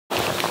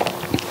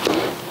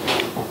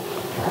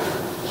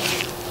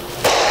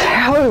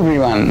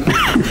everyone.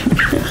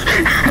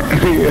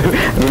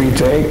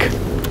 Retake.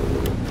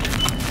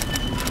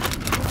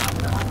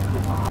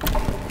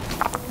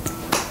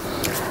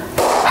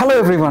 Hello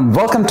everyone,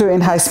 welcome to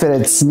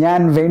Wines&Spirits.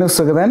 ഞാൻ Venu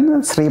Sugathan,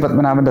 Shri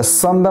പത്മനാഭൻ്റെ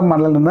സ്വന്തം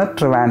മണ്ണിൽ നിന്ന്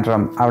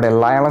ട്രിവാൻഡ്രം. അവിടെ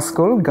ലയള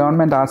സ്കൂൾ,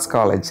 ഗവൺമെൻറ് ആർട്സ്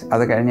കോളേജ്,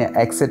 അത് കഴിഞ്ഞ്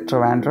എക്സിറ്റ്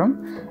ട്രിവാൻഡ്രം,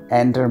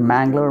 എൻ്റർ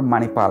മാംഗ്ലൂർ,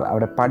 മണിപ്പാൽ.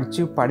 അവിടെ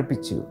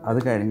പഠിപ്പിച്ചു.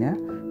 അത് കഴിഞ്ഞ്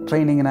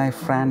ട്രെയിനിങ്ങിനായി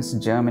ഫ്രാൻസ്,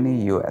 ജർമ്മനി,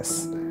 US.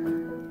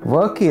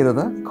 വർക്ക്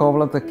ചെയ്തത്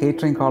കോവളത്ത്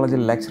കേറ്ററിംഗ്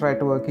കോളേജിൽ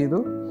ലെക്ചറായിട്ട് വർക്ക്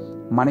ചെയ്തു.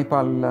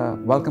 മണിപ്പാലിൽ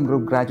welcome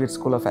group graduate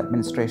school of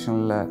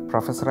അഡ്മിനിസ്ട്രേഷനിൽ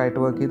പ്രൊഫസറായിട്ട്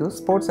work ചെയ്തു.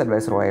 സ്പോർട്സ്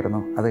അഡ്വൈസറും ആയിരുന്നു.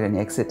 അത് കഴിഞ്ഞ്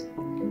എക്സിറ്റ്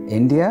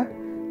ഇന്ത്യ,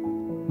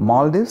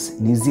 മാൾഡീവ്സ്,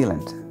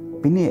 ന്യൂസിലൻഡ്.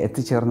 പിന്നെ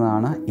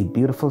എത്തിച്ചേർന്നതാണ് ഈ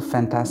ബ്യൂട്ടിഫുൾ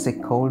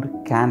ഫാൻറ്റാസ്റ്റിക് കോൾഡ്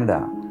കാനഡ.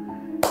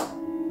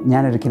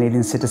 ഞാനൊരു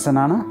കനേഡിയൻ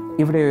സിറ്റിസണാണ്.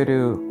 ഇവിടെ ഒരു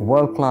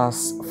വേൾഡ്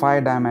ക്ലാസ്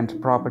 5 ഡയമണ്ട്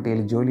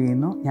പ്രോപ്പർട്ടിയിൽ ജോലി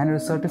ചെയ്യുന്നു.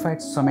 ഞാനൊരു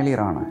സർട്ടിഫൈഡ്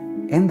സൊമലിയറാണ്.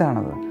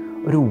 എന്താണത്?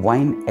 ഒരു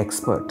വൈൻ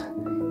എക്സ്പേർട്ട്.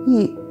 ഈ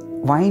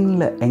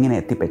വൈനിൽ എങ്ങനെ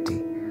എത്തിപ്പറ്റി?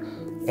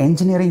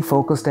 എൻജിനീയറിംഗ്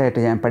ഫോക്കസ്ഡ്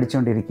ആയിട്ട് ഞാൻ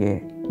പഠിച്ചുകൊണ്ടിരിക്കെ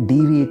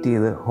ഡീവിയേറ്റ്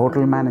ചെയ്ത്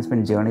ഹോട്ടൽ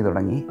മാനേജ്മെൻറ്റ് ജേർണി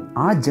തുടങ്ങി.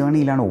 ആ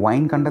ജേർണിയിലാണ്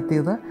വൈൻ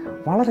കണ്ടെത്തിയത്.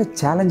 വളരെ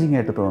ചാലഞ്ചിങ്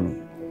ആയിട്ട് തോന്നി.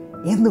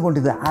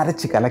 എന്തുകൊണ്ടിത്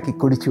അരച്ച് കലക്കി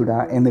കുടിച്ചുവിടുക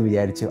എന്ന്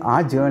വിചാരിച്ചു. ആ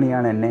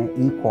ജേർണിയാണ് എന്നെ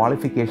ഈ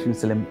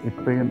ക്വാളിഫിക്കേഷൻസിലും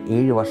ഇപ്പോഴും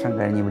 7 വർഷം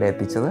കഴിഞ്ഞ് ഇവിടെ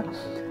എത്തിച്ചത്.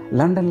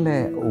 ലണ്ടനിലെ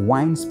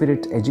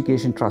വൈൻ&Spirits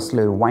എഡ്യൂക്കേഷൻ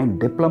ട്രസ്റ്റിലെ ഒരു വൈൻ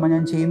ഡിപ്ലോമ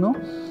ഞാൻ ചെയ്യുന്നു.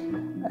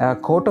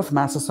 കോർട്ട് ഓഫ്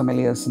മാസ്റ്റർ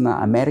സൊമലിയേഴ്സ് എന്ന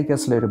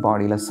അമേരിക്കസിലെ ഒരു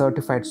ബോഡിയിലെ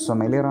സർട്ടിഫൈഡ്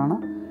സൊമലിയറാണ്.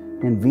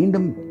 ഞാൻ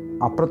വീണ്ടും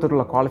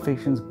അപ്പുറത്തോട്ടുള്ള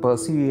ക്വാളിഫിക്കേഷൻസ്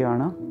പെർസ്യൂ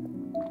ചെയ്യുകയാണ്.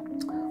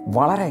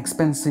 വളരെ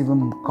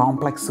എക്സ്പെൻസീവും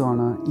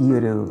കോംപ്ലക്സുമാണ് ഈ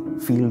ഒരു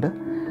ഫീൽഡ്.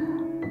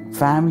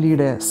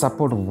 ഫാമിലിയുടെ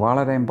സപ്പോർട്ട്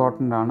വളരെ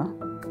ഇമ്പോർട്ടൻ്റ് ആണ്.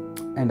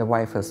 എൻ്റെ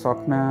wife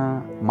Swapna,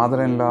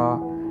 mother in law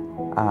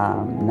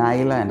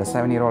Nyla, എൻ്റെ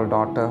 7-year-old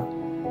ഡോട്ടർ,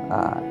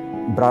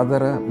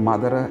 ബ്രദർ,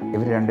 മദർ,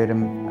 ഇവർ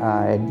രണ്ടുപേരും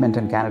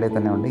എഡ്മണ്ടൺ കാനഡയിൽ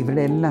തന്നെ ഉണ്ട്.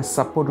 ഇവരുടെ എല്ലാം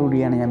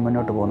സപ്പോർട്ടോടുകൂടിയാണ് ഞാൻ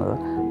മുന്നോട്ട് പോകുന്നത്.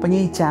 അപ്പോൾ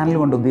ഞാൻ ഈ ചാനൽ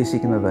കൊണ്ട്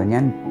ഉദ്ദേശിക്കുന്നത്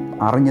ഞാൻ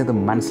അറിഞ്ഞതും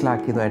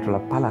മനസ്സിലാക്കിയതുമായിട്ടുള്ള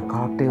പല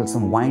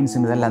കോക്ടെയിൽസും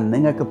വൈൻസും ഇതെല്ലാം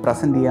നിങ്ങൾക്ക്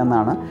പ്രസൻറ്റ്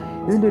ചെയ്യാമെന്നാണ്.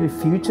 ഇതിൻ്റെ ഒരു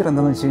ഫ്യൂച്ചർ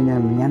എന്താണെന്ന് വെച്ച്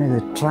കഴിഞ്ഞാൽ ഞാനിത്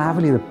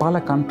ട്രാവൽ ചെയ്ത്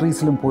പല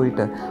കൺട്രീസിലും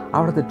പോയിട്ട്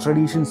അവിടുത്തെ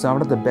ട്രഡീഷൻസും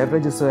അവിടുത്തെ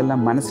ബെവറേജസും എല്ലാം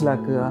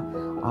മനസ്സിലാക്കുക,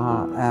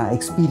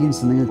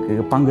 എക്സ്പീരിയൻസ് നിങ്ങൾക്ക്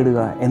പങ്കിടുക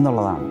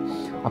എന്നുള്ളതാണ്.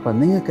 അപ്പോൾ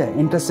നിങ്ങൾക്ക്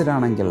ഇൻട്രസ്റ്റഡ്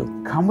ആണെങ്കിൽ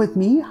come with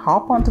me,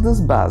 hop onto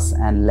this bus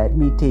and let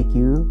me take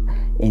you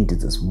into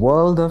this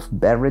world of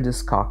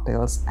beverages,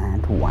 cocktails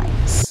and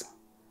wines.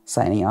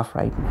 Signing off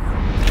right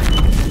now.